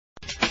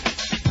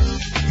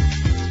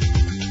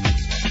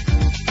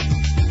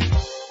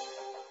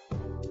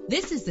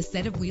This is the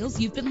set of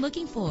wheels you've been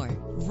looking for.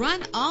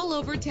 Run all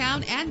over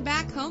town and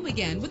back home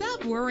again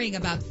without worrying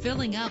about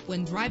filling up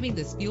when driving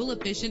this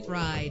fuel-efficient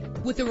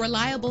ride. With a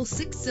reliable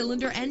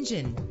 6-cylinder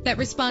engine that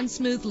responds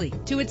smoothly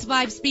to its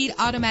 5-speed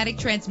automatic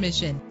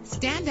transmission.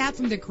 Stand out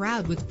from the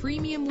crowd with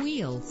premium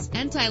wheels.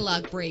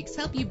 Anti-lock brakes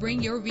help you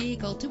bring your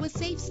vehicle to a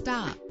safe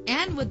stop.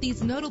 And with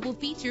these notable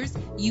features,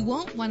 you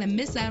won't want to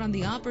miss out on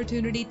the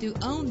opportunity to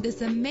own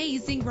this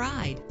amazing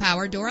ride.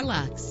 Power door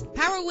locks,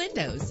 power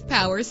windows,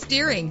 power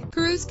steering,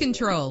 cruise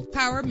control,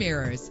 power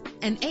mirrors,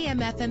 and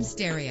AM/FM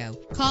stereo.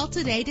 Call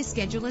today to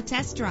schedule a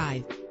test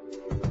drive.